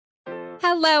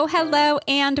Hello,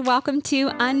 and welcome to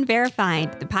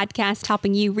Unverified, the podcast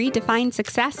helping you redefine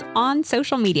success on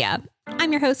social media.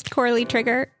 I'm your host, Coralie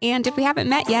Trigger, and if we haven't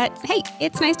met yet, hey,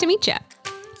 it's nice to meet you.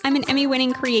 I'm an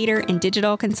Emmy-winning creator and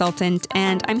digital consultant,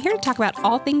 and I'm here to talk about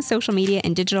all things social media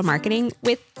and digital marketing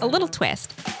with a little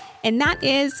twist. And that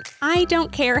is, I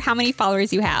don't care how many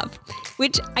followers you have,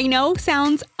 which I know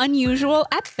sounds unusual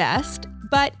at best,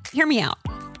 but hear me out.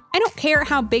 I don't care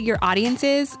how big your audience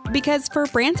is, because for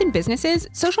brands and businesses,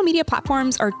 social media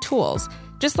platforms are tools,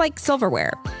 just like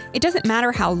silverware. It doesn't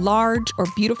matter how large or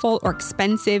beautiful or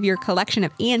expensive your collection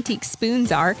of antique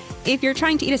spoons are if you're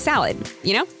trying to eat a salad.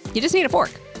 You just need a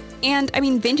fork. And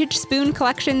vintage spoon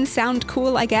collections sound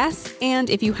cool, I guess, and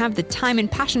if you have the time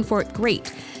and passion for it,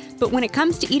 great. But when it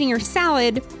comes to eating your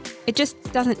salad, it just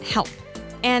doesn't help.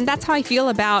 And that's how I feel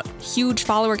about huge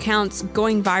follower counts,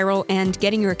 going viral, and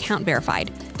getting your account verified.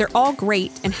 They're all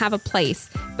great and have a place,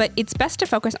 but it's best to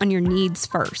focus on your needs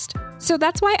first. So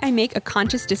that's why I make a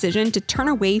conscious decision to turn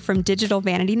away from digital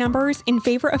vanity numbers in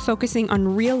favor of focusing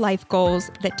on real-life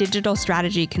goals that digital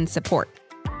strategy can support.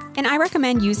 And I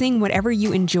recommend using whatever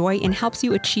you enjoy and helps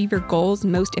you achieve your goals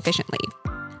most efficiently.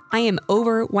 I am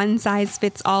over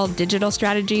one-size-fits-all digital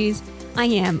strategies. I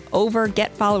am over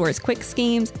get followers quick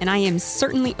schemes, and I am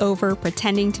certainly over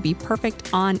pretending to be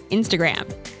perfect on Instagram.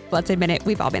 Let's admit it,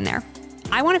 we've all been there.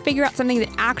 I want to figure out something that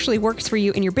actually works for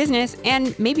you in your business,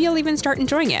 and maybe you'll even start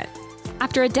enjoying it.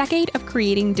 After a decade of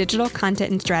creating digital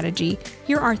content and strategy,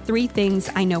 here are 3 things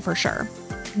I know for sure.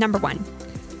 Number 1,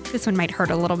 this one might hurt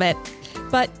a little bit.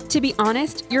 But to be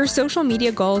honest, your social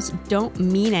media goals don't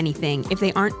mean anything if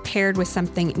they aren't paired with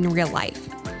something in real life.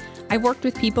 I've worked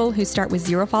with people who start with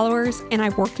 0 followers, and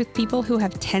I've worked with people who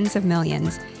have tens of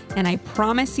millions. And I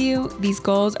promise you, these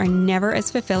goals are never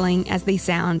as fulfilling as they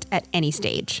sound at any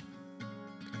stage.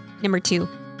 Number 2,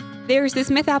 there's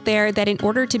this myth out there that in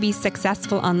order to be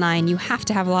successful online, you have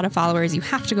to have a lot of followers, you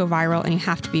have to go viral, and you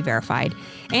have to be verified.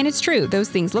 And it's true, those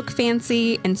things look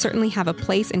fancy and certainly have a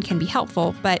place and can be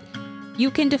helpful, but you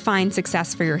can define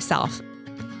success for yourself.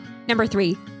 Number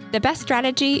 3, the best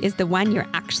strategy is the one you're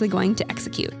actually going to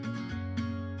execute.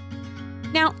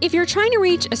 Now, if you're trying to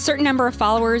reach a certain number of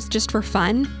followers just for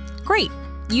fun, great,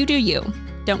 you do you.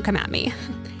 Don't come at me.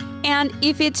 And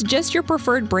if it's just your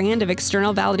preferred brand of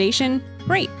external validation,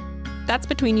 great, that's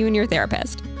between you and your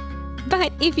therapist.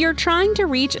 But if you're trying to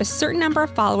reach a certain number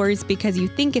of followers because you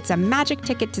think it's a magic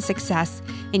ticket to success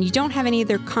and you don't have any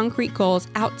other concrete goals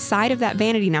outside of that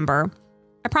vanity number,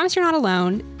 I promise you're not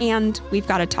alone, and we've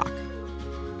got to talk.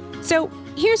 So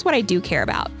here's what I do care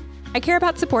about. I care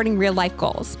about supporting real-life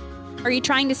goals. Are you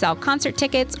trying to sell concert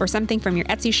tickets or something from your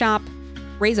Etsy shop?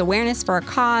 Raise awareness for a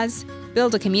cause?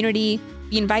 Build a community?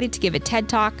 Be invited to give a TED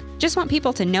Talk? Just want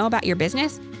people to know about your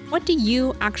business? What do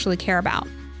you actually care about?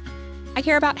 I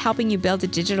care about helping you build a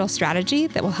digital strategy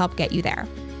that will help get you there.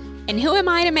 And who am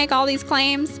I to make all these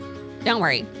claims? Don't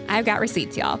worry, I've got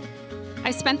receipts, y'all.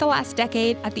 I've spent the last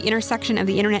decade at the intersection of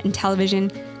the internet and television,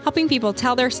 helping people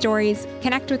tell their stories,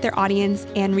 connect with their audience,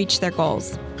 and reach their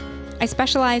goals. I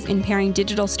specialize in pairing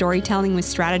digital storytelling with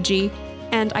strategy,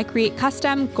 and I create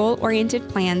custom, goal-oriented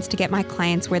plans to get my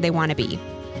clients where they want to be.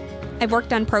 I've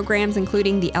worked on programs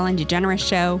including The Ellen DeGeneres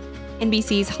Show,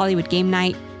 NBC's Hollywood Game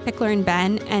Night, Pickler and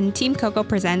Ben, and Team Coco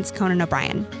Presents Conan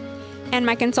O'Brien. And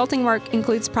my consulting work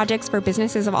includes projects for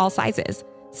businesses of all sizes,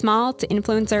 small to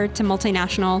influencer to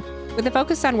multinational, with a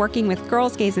focus on working with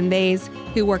girls, gays, and theys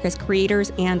who work as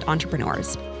creators and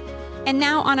entrepreneurs. And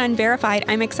now on Unverified,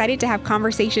 I'm excited to have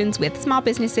conversations with small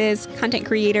businesses, content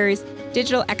creators,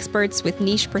 digital experts with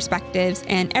niche perspectives,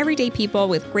 and everyday people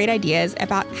with great ideas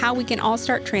about how we can all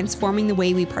start transforming the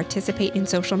way we participate in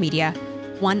social media,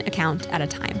 one account at a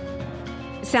time.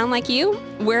 Sound like you?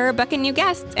 We're booking new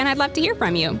guests, and I'd love to hear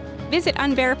from you. Visit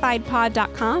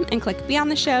unverifiedpod.com and click Be on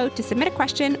the Show to submit a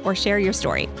question or share your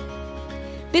story.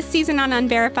 This season on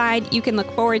Unverified, you can look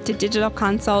forward to digital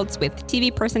consults with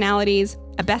TV personalities,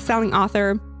 a best-selling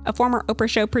author, a former Oprah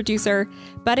show producer,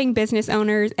 budding business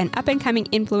owners, and up-and-coming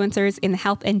influencers in the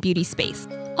health and beauty space.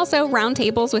 Also,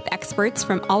 roundtables with experts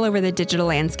from all over the digital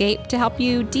landscape to help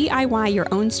you DIY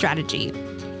your own strategy.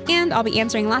 And I'll be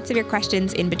answering lots of your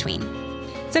questions in between.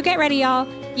 So get ready, y'all.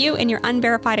 You and your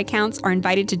Unverified accounts are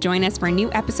invited to join us for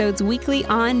new episodes weekly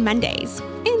on Mondays.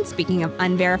 And speaking of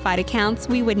unverified accounts,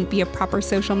 we wouldn't be a proper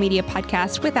social media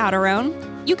podcast without our own.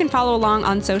 You can follow along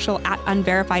on social at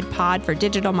Unverified Pod for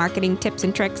digital marketing tips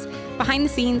and tricks, behind the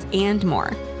scenes, and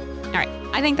more. All right,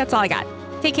 I think that's all I got.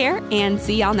 Take care and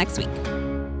see y'all next week.